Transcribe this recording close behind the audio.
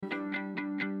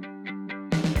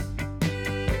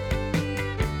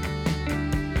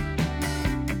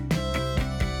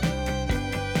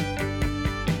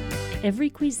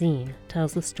Every cuisine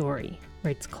tells a story,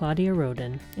 writes Claudia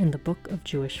Roden in the Book of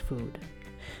Jewish Food.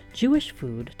 Jewish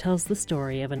food tells the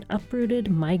story of an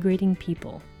uprooted, migrating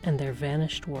people and their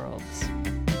vanished worlds.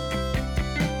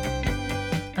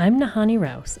 I'm Nahani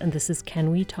Rouse, and this is Can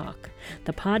We Talk,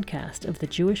 the podcast of the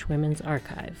Jewish Women's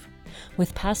Archive.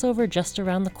 With Passover just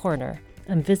around the corner,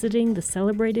 I'm visiting the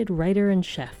celebrated writer and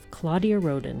chef Claudia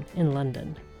Roden in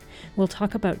London. We'll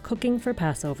talk about cooking for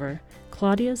Passover,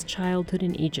 Claudia's childhood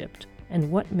in Egypt, and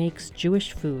what makes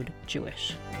Jewish food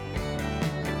Jewish.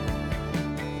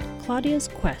 Claudia's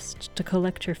quest to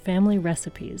collect her family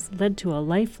recipes led to a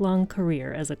lifelong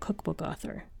career as a cookbook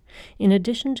author. In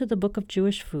addition to the Book of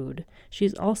Jewish Food,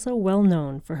 she's also well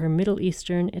known for her Middle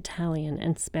Eastern, Italian,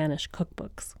 and Spanish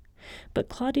cookbooks. But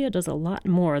Claudia does a lot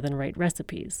more than write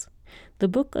recipes. The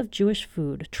Book of Jewish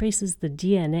Food traces the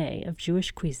DNA of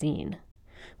Jewish cuisine.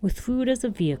 With food as a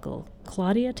vehicle,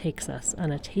 Claudia takes us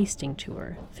on a tasting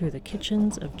tour through the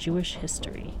kitchens of Jewish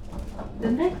history. The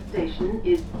next station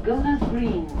is Gona's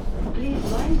Green.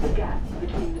 Please mind the gap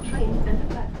between the train and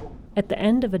the platform. At the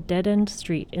end of a dead-end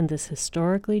street in this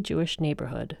historically Jewish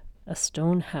neighborhood, a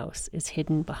stone house is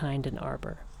hidden behind an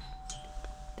arbor.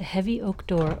 The heavy oak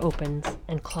door opens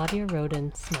and Claudia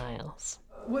Roden smiles.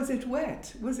 Was it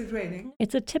wet? Was it raining?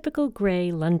 It's a typical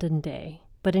gray London day,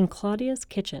 but in Claudia's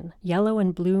kitchen, yellow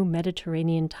and blue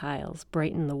Mediterranean tiles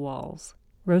brighten the walls.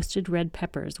 Roasted red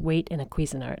peppers wait in a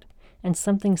Cuisinart, and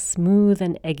something smooth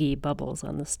and eggy bubbles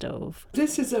on the stove.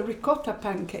 This is a ricotta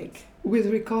pancake with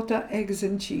ricotta, eggs,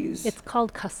 and cheese. It's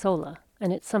called cassola,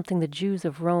 and it's something the Jews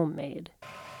of Rome made.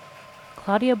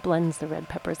 Claudia blends the red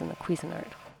peppers in the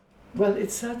Cuisinart. Well,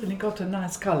 it's certainly got a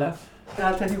nice color.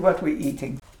 I'll tell you what we're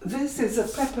eating. This is a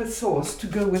pepper sauce to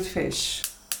go with fish.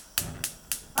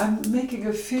 I'm making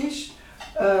a fish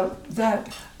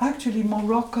that actually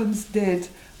Moroccans did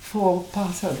for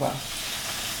Passover.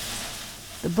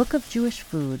 The Book of Jewish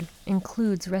Food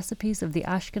includes recipes of the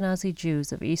Ashkenazi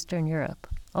Jews of Eastern Europe,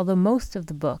 although most of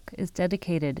the book is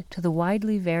dedicated to the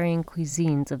widely varying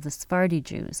cuisines of the Sephardi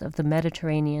Jews of the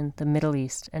Mediterranean, the Middle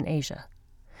East, and Asia.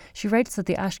 She writes that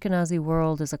the Ashkenazi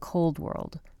world is a cold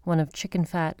world, one of chicken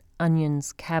fat,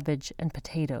 onions, cabbage, and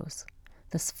potatoes.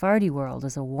 The Sephardi world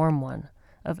is a warm one,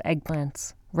 of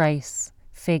eggplants, rice,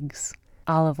 figs,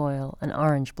 olive oil, and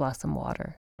orange blossom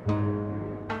water.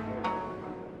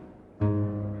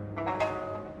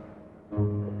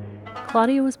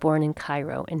 Claudia was born in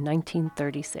Cairo in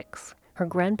 1936. Her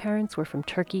grandparents were from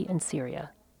Turkey and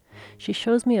Syria. She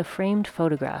shows me a framed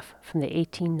photograph from the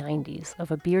 1890s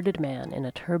of a bearded man in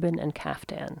a turban and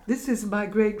kaftan. This is my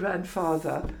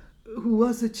great-grandfather, who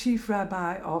was the chief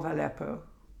rabbi of Aleppo.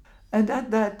 And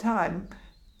at that time,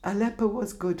 Aleppo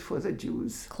was good for the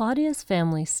Jews. Claudia's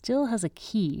family still has a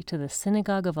key to the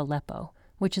Synagogue of Aleppo,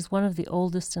 which is one of the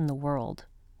oldest in the world.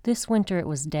 This winter it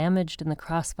was damaged in the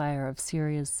crossfire of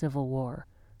Syria's civil war.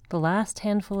 The last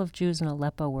handful of Jews in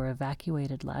Aleppo were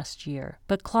evacuated last year,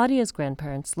 but Claudia's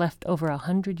grandparents left over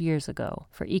 100 years ago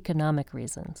for economic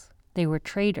reasons. They were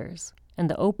traders, and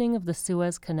the opening of the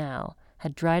Suez Canal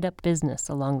had dried up business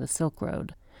along the Silk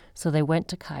Road, so they went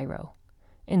to Cairo.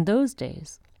 In those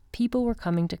days, people were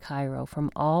coming to Cairo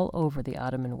from all over the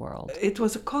Ottoman world. It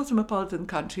was a cosmopolitan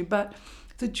country, but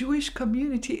the Jewish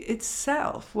community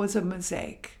itself was a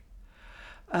mosaic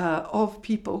of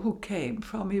people who came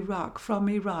from Iraq, from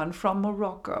Iran, from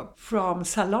Morocco, from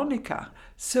Salonika.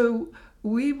 So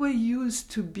we were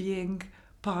used to being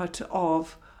part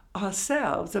of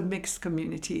ourselves, a mixed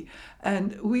community.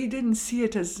 And we didn't see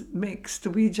it as mixed.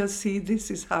 We just see this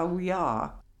is how we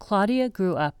are. Claudia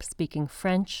grew up speaking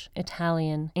French,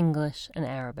 Italian, English, and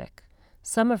Arabic.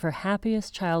 Some of her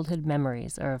happiest childhood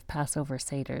memories are of Passover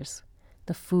Seders,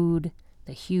 the food,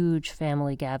 the huge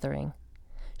family gathering.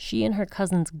 She and her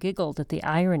cousins giggled at the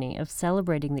irony of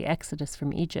celebrating the exodus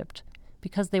from Egypt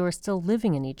because they were still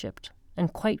living in Egypt,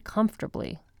 and quite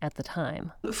comfortably at the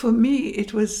time. For me,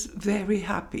 it was very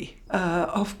happy.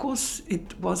 Of course,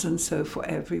 it wasn't so for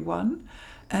everyone,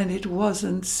 and it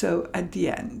wasn't so at the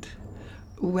end,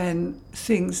 when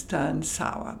things turned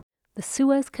sour. The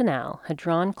Suez Canal had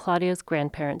drawn Claudia's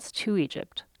grandparents to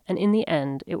Egypt, and in the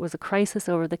end, it was a crisis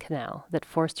over the canal that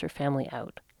forced her family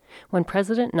out. When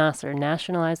President Nasser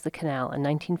nationalized the canal in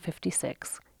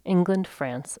 1956, England,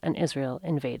 France, and Israel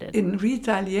invaded. In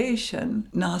retaliation,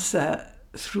 Nasser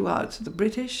threw out the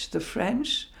British, the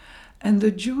French, and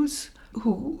the Jews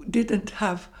who didn't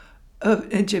have an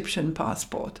Egyptian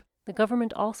passport. The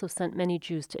government also sent many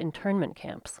Jews to internment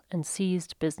camps and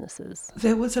seized businesses.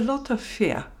 There was a lot of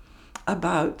fear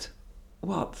about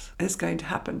what is going to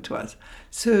happen to us.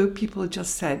 So people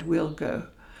just said, we'll go.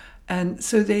 And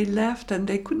so they left and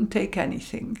they couldn't take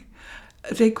anything.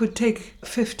 They could take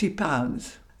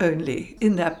 £50 only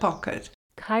in their pocket.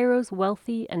 Cairo's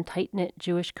wealthy and tight-knit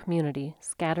Jewish community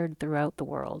scattered throughout the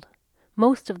world.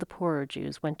 Most of the poorer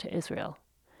Jews went to Israel.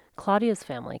 Claudia's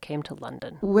family came to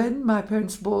London. When my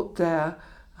parents bought their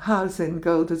house in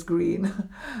Golders Green,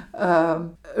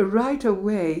 right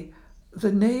away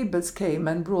the neighbors came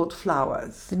and brought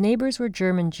flowers. The neighbors were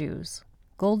German Jews.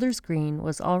 Golders Green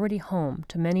was already home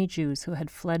to many Jews who had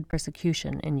fled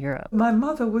persecution in Europe. My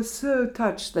mother was so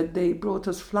touched that they brought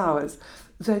us flowers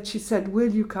that she said,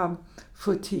 "Will you come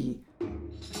for tea?"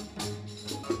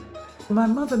 My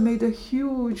mother made a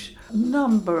huge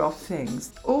number of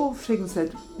things, all things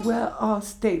that were our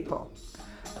staple.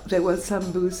 There was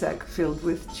sambusek filled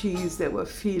with cheese, there were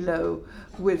phyllo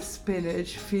with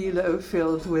spinach, phyllo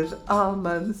filled with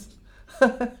almonds.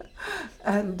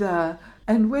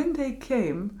 And when they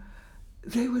came,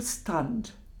 they were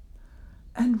stunned.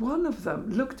 And one of them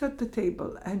looked at the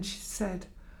table and she said,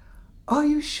 "Are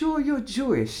you sure you're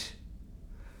Jewish?"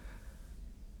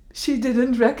 She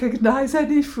didn't recognize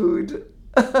any food.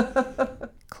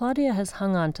 Claudia has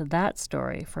hung on to that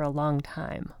story for a long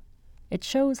time. It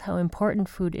shows how important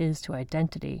food is to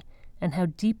identity and how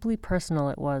deeply personal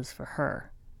it was for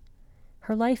her.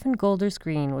 Her life in Golders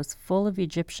Green was full of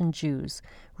Egyptian Jews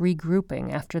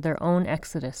regrouping after their own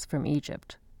exodus from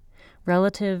Egypt.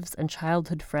 Relatives and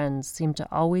childhood friends seemed to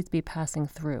always be passing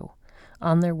through,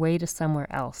 on their way to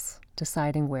somewhere else,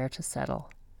 deciding where to settle.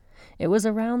 It was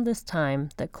around this time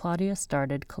that Claudia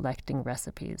started collecting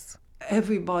recipes.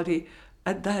 Everybody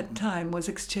at that time was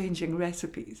exchanging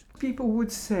recipes. People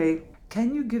would say,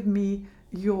 "Can you give me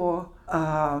your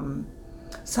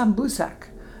sambusak?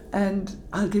 And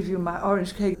I'll give you my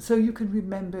orange cake so you can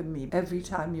remember me every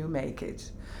time you make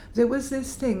it." There was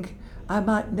this thing, I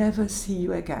might never see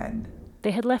you again.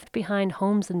 They had left behind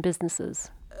homes and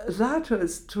businesses. That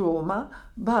was trauma,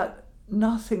 but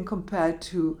nothing compared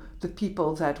to the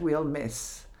people that we'll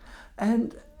miss.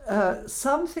 And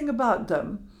something about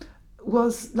them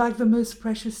was like the most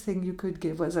precious thing you could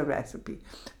give as a recipe.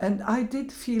 And I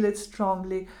did feel it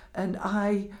strongly, and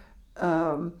I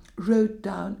wrote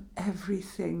down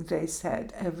everything they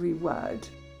said, every word.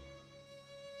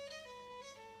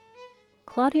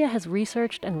 Claudia has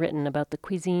researched and written about the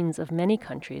cuisines of many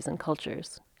countries and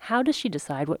cultures. How does she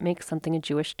decide what makes something a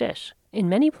Jewish dish? In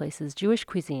many places, Jewish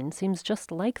cuisine seems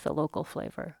just like the local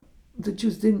flavor. The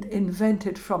Jews didn't invent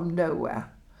it from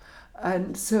nowhere.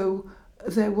 And so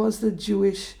there was the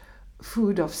Jewish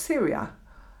food of Syria,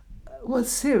 was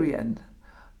Syrian.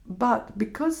 But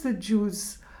because the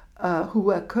Jews who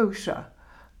were kosher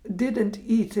didn't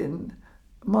eat in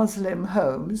Muslim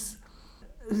homes,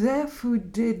 their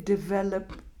food did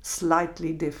develop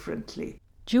slightly differently.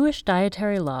 Jewish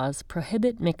dietary laws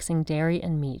prohibit mixing dairy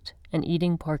and meat and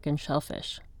eating pork and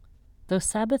shellfish. Though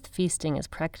Sabbath feasting is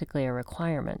practically a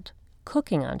requirement,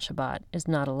 cooking on Shabbat is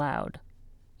not allowed.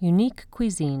 Unique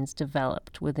cuisines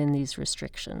developed within these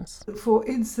restrictions. For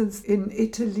instance, in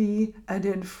Italy and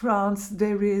in France,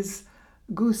 there is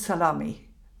goose salami,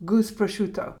 goose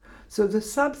prosciutto. So the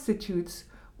substitutes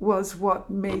was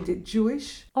what made it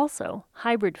Jewish. Also,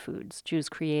 hybrid foods Jews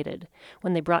created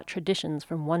when they brought traditions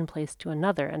from one place to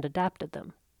another and adapted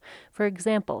them. For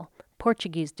example,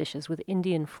 Portuguese dishes with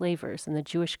Indian flavors in the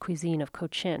Jewish cuisine of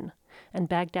Cochin, and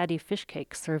Baghdadi fish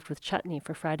cakes served with chutney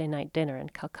for Friday night dinner in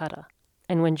Calcutta.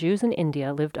 And when Jews in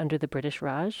India lived under the British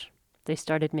Raj, they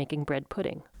started making bread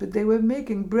pudding. But they were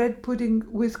making bread pudding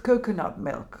with coconut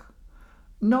milk,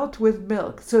 not with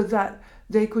milk, so that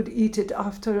they could eat it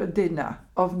after a dinner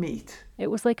of meat. It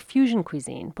was like fusion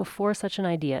cuisine before such an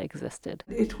idea existed.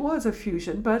 It was a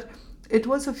fusion, but it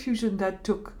was a fusion that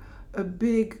took a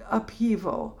big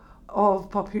upheaval of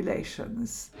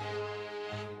populations.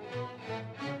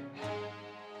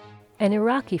 An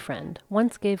Iraqi friend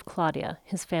once gave Claudia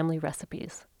his family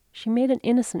recipes. She made an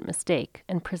innocent mistake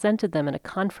and presented them at a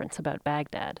conference about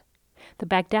Baghdad. The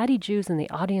Baghdadi Jews in the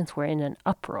audience were in an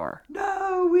uproar.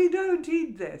 "No, we don't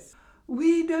eat this.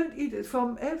 We don't eat it,"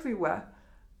 from everywhere.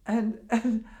 And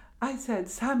I said,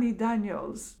 Sammy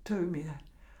Daniels told me that.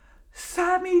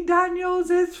 Sammy Daniels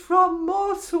is from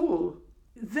Mosul.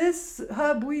 This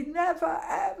herb we never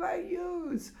ever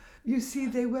use. You see,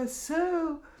 they were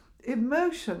so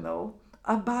emotional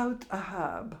about a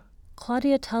herb.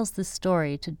 Claudia tells this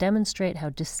story to demonstrate how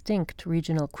distinct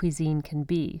regional cuisine can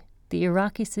be. The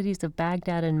Iraqi cities of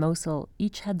Baghdad and Mosul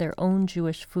each had their own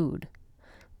Jewish food.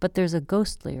 But there's a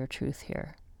ghostlier truth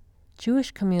here.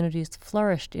 Jewish communities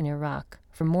flourished in Iraq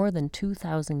for more than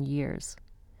 2,000 years.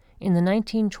 In the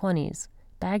 1920s,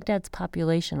 Baghdad's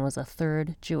population was a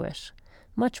third Jewish,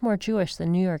 much more Jewish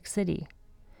than New York City.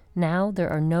 Now there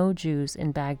are no Jews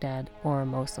in Baghdad or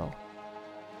Mosul.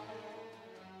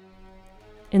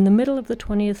 In the middle of the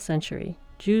 20th century,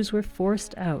 Jews were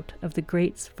forced out of the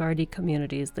great Sephardi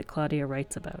communities that Claudia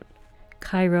writes about.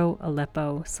 Cairo,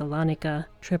 Aleppo, Salonika,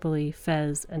 Tripoli,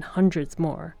 Fez, and hundreds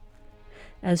more.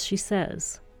 As she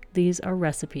says, these are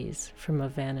recipes from a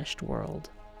vanished world.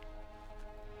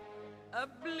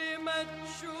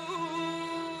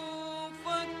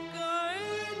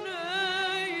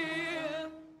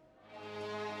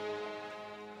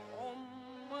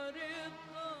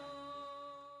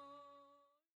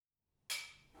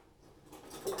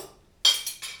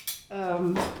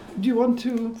 Do you want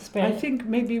to Spread. I think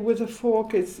maybe with a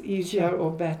fork it's easier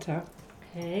or better.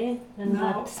 Okay, and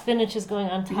Now- the spinach is going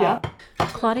on top.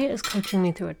 Claudia is coaching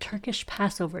me through a Turkish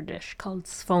Passover dish called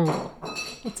sfongol.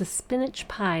 It's a spinach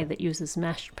pie that uses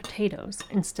mashed potatoes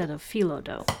instead of phyllo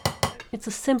dough. It's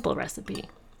a simple recipe,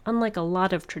 unlike a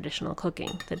lot of traditional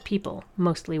cooking that people,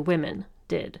 mostly women,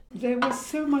 did. There was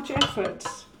so much effort,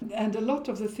 and a lot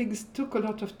of the things took a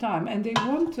lot of time, and they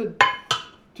wanted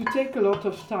to take a lot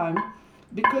of time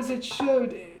because it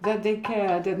showed that they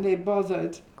cared and they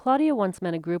bothered. Claudia once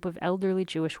met a group of elderly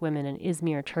Jewish women in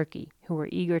Izmir, Turkey, who were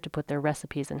eager to put their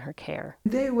recipes in her care.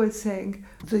 They were saying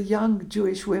the young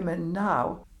Jewish women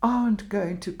now aren't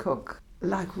going to cook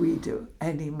like we do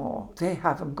anymore. They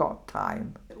haven't got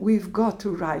time. We've got to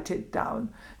write it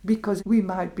down because we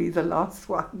might be the last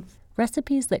ones.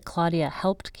 Recipes that Claudia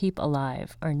helped keep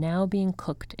alive are now being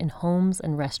cooked in homes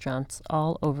and restaurants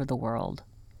all over the world.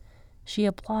 She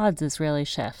applauds Israeli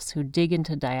chefs who dig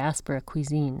into diaspora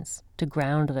cuisines to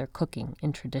ground their cooking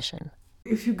in tradition.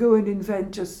 If you go and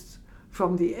invent just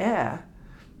from the air,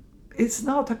 it's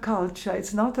not a culture,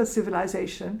 it's not a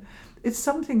civilization, it's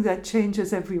something that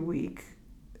changes every week.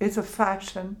 It's a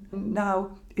fashion.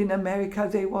 Now in America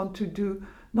they want to do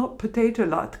not potato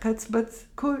latkes, but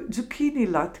zucchini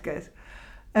latkes.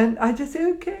 And I just say,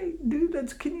 okay, do the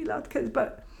zucchini latkes,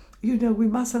 but you know, we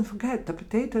mustn't forget the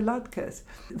potato latkes.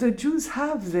 The Jews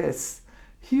have this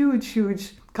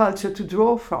huge culture to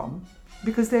draw from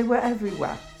because they were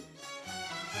everywhere.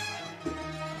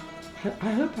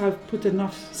 I hope I've put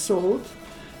enough salt.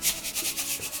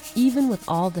 Even with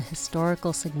all the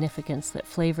historical significance that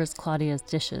flavors Claudia's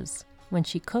dishes, when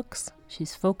she cooks,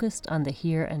 she's focused on the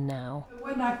here and now.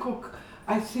 When I cook,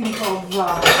 I think of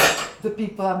the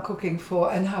people I'm cooking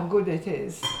for and how good it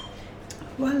is.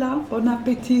 Voila, bon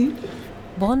appétit.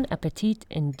 Bon appetit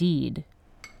indeed.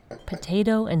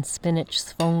 Potato and spinach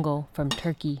sfongol from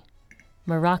Turkey,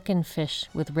 Moroccan fish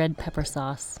with red pepper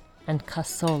sauce, and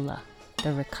cassola,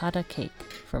 the ricotta cake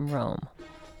from Rome.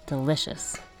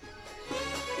 Delicious.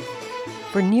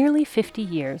 For nearly 50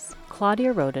 years,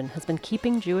 Claudia Roden has been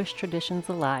keeping Jewish traditions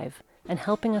alive and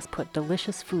helping us put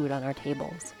delicious food on our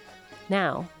tables.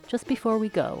 Now, just before we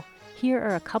go, here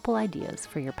are a couple ideas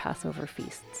for your Passover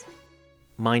feasts.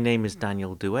 My name is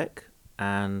Daniel Dueck,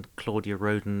 and Claudia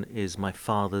Roden is my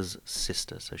father's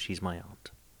sister, so she's my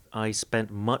aunt. I spent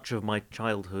much of my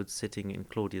childhood sitting in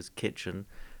Claudia's kitchen,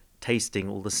 tasting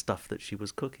all the stuff that she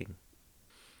was cooking.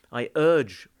 I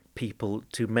urge people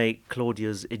to make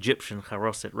Claudia's Egyptian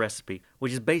charoset recipe,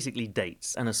 which is basically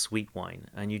dates and a sweet wine,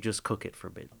 and you just cook it for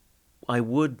a bit. I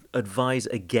would advise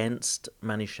against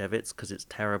Manischewitz because it's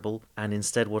terrible, and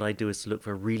instead what I do is to look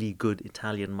for really good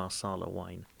Italian Marsala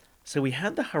wine. So we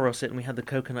had the charoset and we had the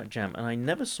coconut jam, and I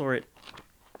never saw it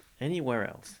anywhere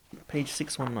else. Page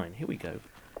 619, here we go.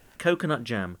 Coconut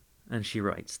jam, and she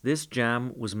writes, "This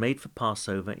jam was made for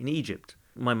Passover in Egypt.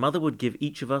 My mother would give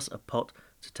each of us a pot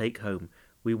to take home.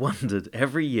 We wondered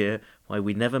every year why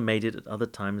we never made it at other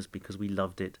times because we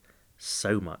loved it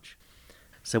so much.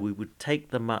 So we would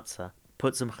take the matzah,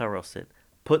 put some charoset,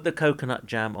 put the coconut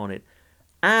jam on it,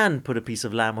 and put a piece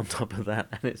of lamb on top of that,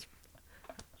 and it's...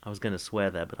 I was going to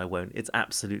swear there, but I won't. It's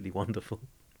absolutely wonderful.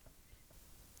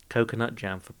 Coconut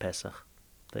jam for Pesach.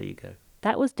 There you go."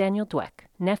 That was Daniel Dweck,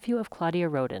 nephew of Claudia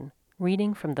Roden,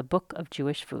 reading from the Book of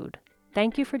Jewish Food.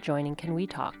 Thank you for joining Can We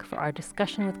Talk for our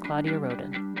discussion with Claudia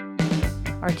Roden.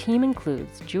 Our team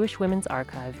includes Jewish Women's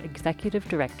Archive Executive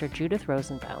Director Judith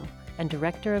Rosenbaum and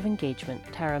Director of Engagement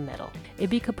Tara Metal.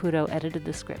 Ibi Caputo edited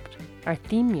the script. Our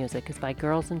theme music is by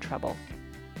Girls in Trouble.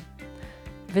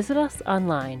 Visit us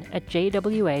online at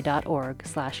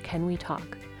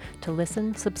jwa.org/canwetalk to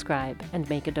listen, subscribe, and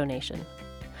make a donation.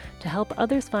 To help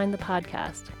others find the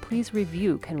podcast, please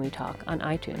review Can We Talk on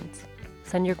iTunes.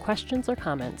 Send your questions or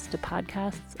comments to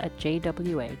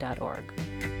podcasts@jwa.org.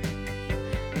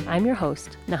 I'm your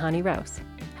host, Nahani Rouse.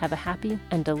 Have a happy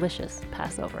and delicious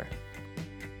Passover.